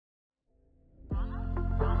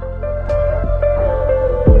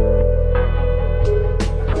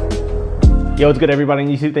Yo, what's good everybody on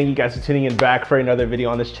YouTube? Thank you guys for tuning in back for another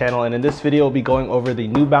video on this channel. And in this video, we'll be going over the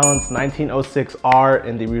New Balance 1906R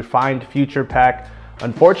in the Refined Future Pack.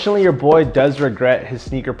 Unfortunately, your boy does regret his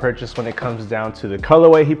sneaker purchase when it comes down to the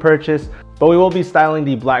colorway he purchased, but we will be styling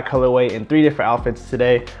the black colorway in 3 different outfits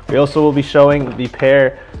today. We also will be showing the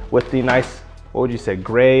pair with the nice, what would you say,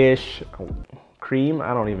 grayish cream?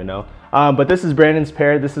 I don't even know. But this is Brandon's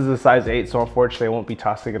pair. This is a size 8, so unfortunately I won't be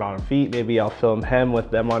tossing it on feet. Maybe I'll film him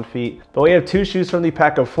with them on feet. But we have 2 shoes from the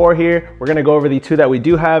pack of 4 here. We're gonna go over the 2 that we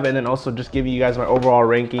do have, and then also just give you guys my overall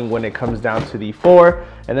ranking when it comes down to the 4,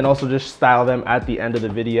 and then also just style them at the end of the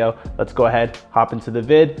video. Let's go ahead, hop into the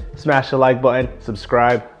vid, smash the like button,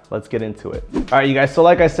 subscribe. Let's get into it. All right, you guys, so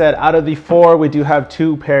like I said, out of the 4, we do have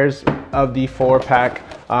 2 pairs of the 4 pack.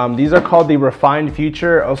 These are called the Refined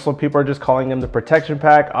Future. Also, people are just calling them the Protection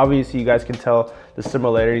Pack. Obviously, you guys can tell the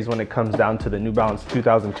similarities when it comes down to the New Balance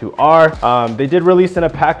 2002R. They did release in a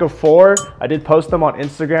pack of 4. I did post them on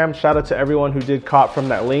Instagram. Shout out to everyone who did cop from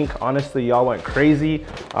that link. Honestly, y'all went crazy.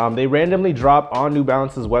 They randomly drop on New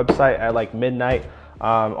Balance's website at like midnight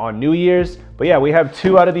on New Year's. But yeah, we have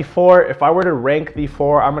 2 out of the 4. If I were to rank the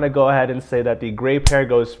 4, I'm gonna go ahead and say that the gray pair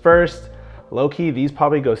goes first. Low-key, these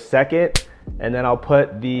probably go second, and then I'll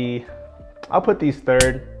put these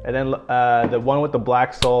third, and then the one with the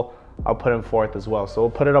black sole, I'll put them 4th as well. So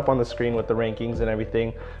we'll put it up on the screen with the rankings and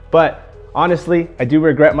everything. But honestly, I do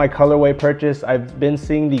regret my colorway purchase. I've been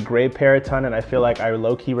seeing the gray pair a ton, and I feel like I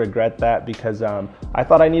low-key regret that because I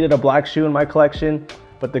thought I needed a black shoe in my collection,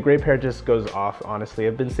 but the gray pair just goes off, honestly.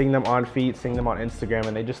 I've been seeing them on feet, seeing them on Instagram,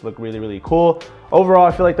 and they just look really, really cool. Overall,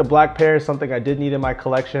 I feel like the black pair is something I did need in my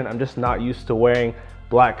collection. I'm just not used to wearing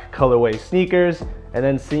black colorway sneakers. And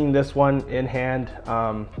then seeing this one in hand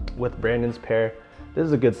with Brandon's pair, this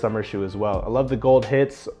is a good summer shoe as well. I love the gold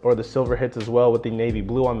hits or the silver hits as well with the navy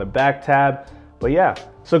blue on the back tab. But yeah,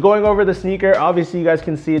 so going over the sneaker, obviously you guys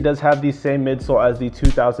can see it does have the same midsole as the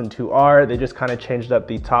 2002R. They just kind of changed up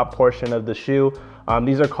the top portion of the shoe.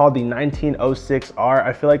 These are called the 1906R.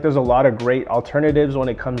 I feel like there's a lot of great alternatives when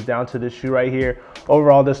it comes down to this shoe right here.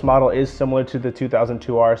 Overall, this model is similar to the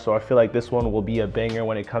 2002R, so I feel like this one will be a banger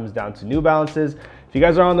when it comes down to New Balances. If you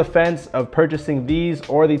guys are on the fence of purchasing these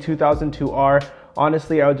or the 2002R,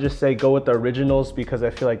 honestly, I would just say go with the originals because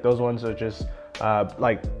I feel like those ones are just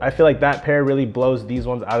I feel like that pair really blows these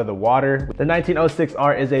ones out of the water. The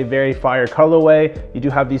 1906R is a very fire colorway. You do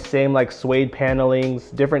have these same like suede panelings,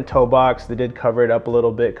 different toe box. They did cover it up a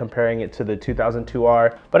little bit comparing it to the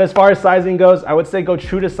 2002R. But as far as sizing goes, I would say go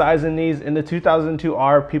true to size in these. In the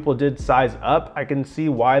 2002R, people did size up. I can see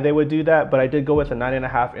why they would do that, but I did go with a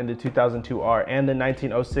 9.5 in the 2002R and the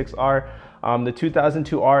 1906R. The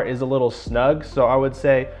 2002R is a little snug, so I would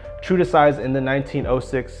say true to size in the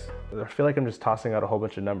 1906. I feel like I'm just tossing out a whole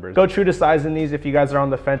bunch of numbers. Go true to size in these if you guys are on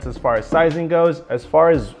the fence as far as sizing goes. As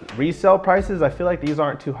far as resale prices, I feel like these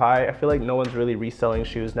aren't too high. I feel like no one's really reselling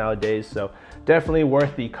shoes nowadays, so definitely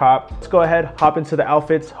worth the cop. Let's go ahead, hop into the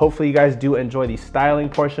outfits. Hopefully you guys do enjoy the styling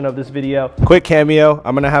portion of this video. Quick cameo,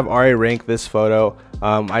 I'm gonna have Ari rank this photo.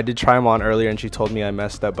 I did try them on earlier and she told me I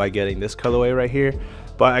messed up by getting this colorway right here,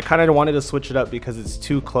 but I kind of wanted to switch it up because it's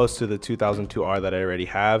too close to the 2002R that I already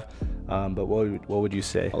have. But what would you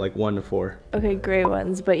say? Like 1 to 4? Okay, gray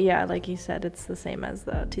ones, but yeah, like you said, it's the same as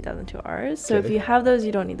the 2002Rs. So if you have those,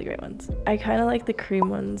 you don't need the gray ones. I kind of like the cream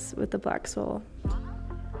ones with the black sole.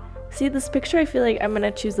 See, this picture, I feel like I'm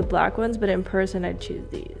gonna choose the black ones, but in person, I'd choose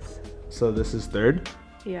these. So this is 3rd?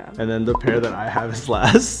 Yeah. And then the pair that I have is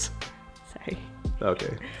last? Sorry.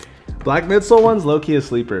 Okay. Black midsole one's low-key a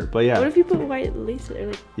sleeper, but yeah. What if you put white laces or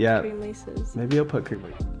like cream laces? Maybe I'll put cream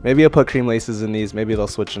laces. Maybe I'll put cream laces in these. Maybe they'll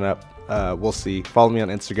switch it up. We'll see. Follow me on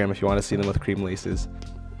Instagram if you want to see them with cream laces.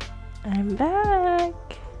 I'm back.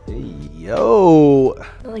 Hey, yo.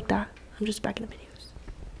 Not like that. I'm just back in the videos.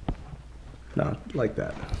 No, like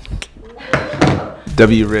that.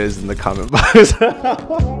 W Riz in the comment box.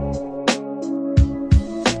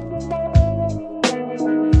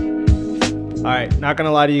 All right, not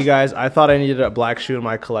gonna lie to you guys, I thought I needed a black shoe in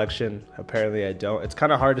my collection. Apparently I don't. It's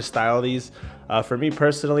kind of hard to style these. For me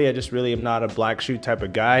personally, I just really am not a black shoe type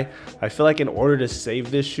of guy. I feel like in order to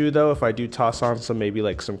save this shoe though, if I do toss on some, maybe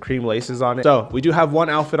like some cream laces on it. So we do have 1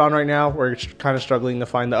 outfit on right now. We're kind of struggling to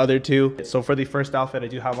find the other 2. So for the first outfit, I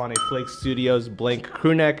do have on a Flvkes Studios blank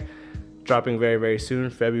Crewneck, dropping very, very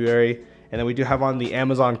soon, February. And then we do have on the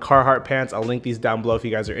Amazon Carhartt pants. I'll link these down below if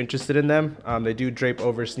you guys are interested in them. They do drape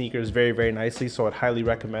over sneakers very, very nicely, so I'd highly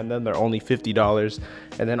recommend them. They're only $50.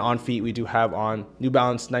 And then on feet, we do have on New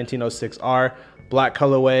Balance 1906R. black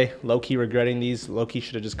colorway. Low-key regretting these. Low-key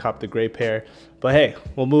should have just copped the gray pair. But hey,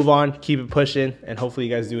 we'll move on, keep it pushing, and hopefully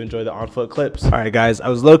you guys do enjoy the on-foot clips. All right, guys, I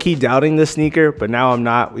was low-key doubting this sneaker, but now I'm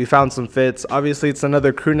not. We found some fits. Obviously, it's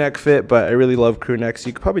another Crewneck fit, but I really love Crewneck, so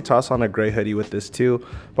you could probably toss on a gray hoodie with this too.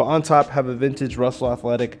 But on top, have a vintage Resell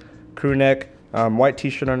Athletic Crewneck, white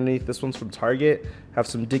t-shirt underneath. This one's from Target. Have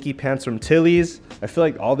some Dickie pants from Tilly's. I feel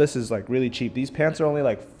like all this is like really cheap. These pants are only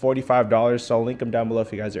like $45, so I'll link them down below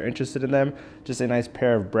if you guys are interested in them. Just a nice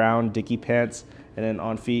pair of brown Dickie pants, and then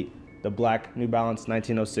on feet, the black New Balance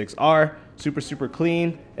 1906R, super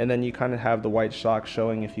clean. And then you kind of have the white shock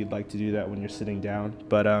showing if you'd like to do that when you're sitting down.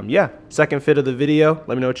 But yeah, second fit of the video.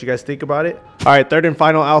 Let me know what you guys think about it. All right, third and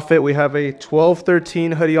final outfit, we have a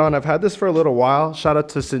 1213 hoodie on. I've had this for a little while. Shout out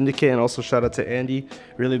to Syndicate and also shout out to Andy.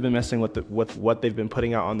 Really been messing with what they've been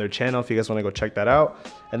putting out on their channel if you guys want to go check that out.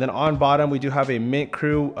 And then on bottom, we do have a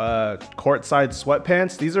MinCrew CourtSide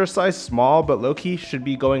sweatpants. These are a size small, but low-key should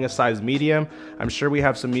be going a size medium. I'm sure we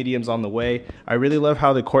have some mediums on the way. I really love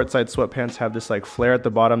how the CourtSide sweatpants have this like flare at the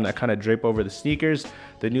bottom that kind of drape over the sneakers.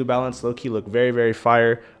 The New Balance low-key look very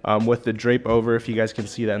fire with the drape over, if you guys can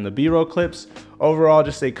see that in the B-roll clips. Overall,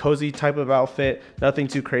 just a cozy type of outfit. Nothing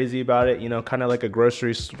too crazy about it, you know, kind of like a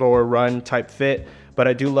grocery store run type fit. But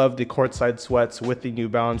I do love the CourtSide sweats with the New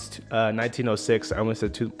Balance 1906. I almost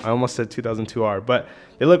said 2002R, but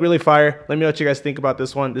they look really fire. Let me know what you guys think about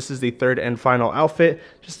this one. This is the third and final outfit.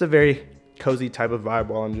 Just a very cozy type of vibe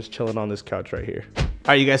while I'm just chilling on this couch right here.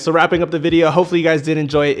 All right, you guys, so wrapping up the video. Hopefully you guys did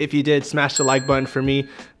enjoy it. If you did, smash the like button for me.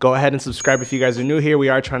 Go ahead and subscribe if you guys are new here. We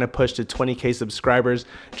are trying to push to 20K subscribers.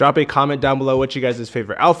 Drop a comment down below what you guys'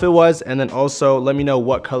 favorite outfit was. And then also let me know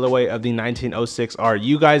what colorway of the 1906R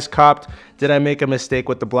you guys copped. Did I make a mistake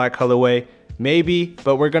with the black colorway? Maybe,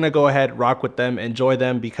 but we're gonna go ahead, rock with them, enjoy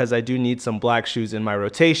them, because I do need some black shoes in my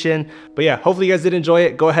rotation. But yeah, hopefully you guys did enjoy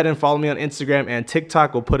it. Go ahead and follow me on Instagram and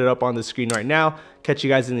TikTok. We'll put it up on the screen right now. Catch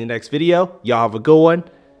you guys in the next video. Y'all have a good one.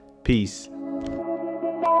 Peace.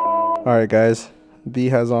 All right, guys, B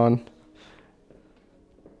has on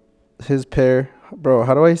his pair. Bro,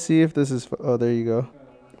 how do I see if this is, oh, there you go.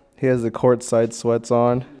 He has the CourtSide sweats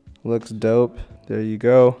on. Looks dope. There you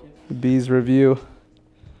go. B's review.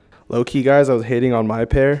 Low key, guys, I was hating on my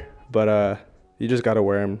pair, but you just gotta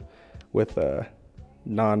wear them with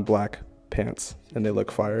non-black pants and they look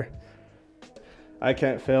fire. I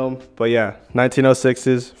can't film, but yeah,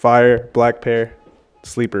 1906s, fire, black pair,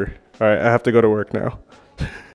 sleeper. All right, I have to go to work now.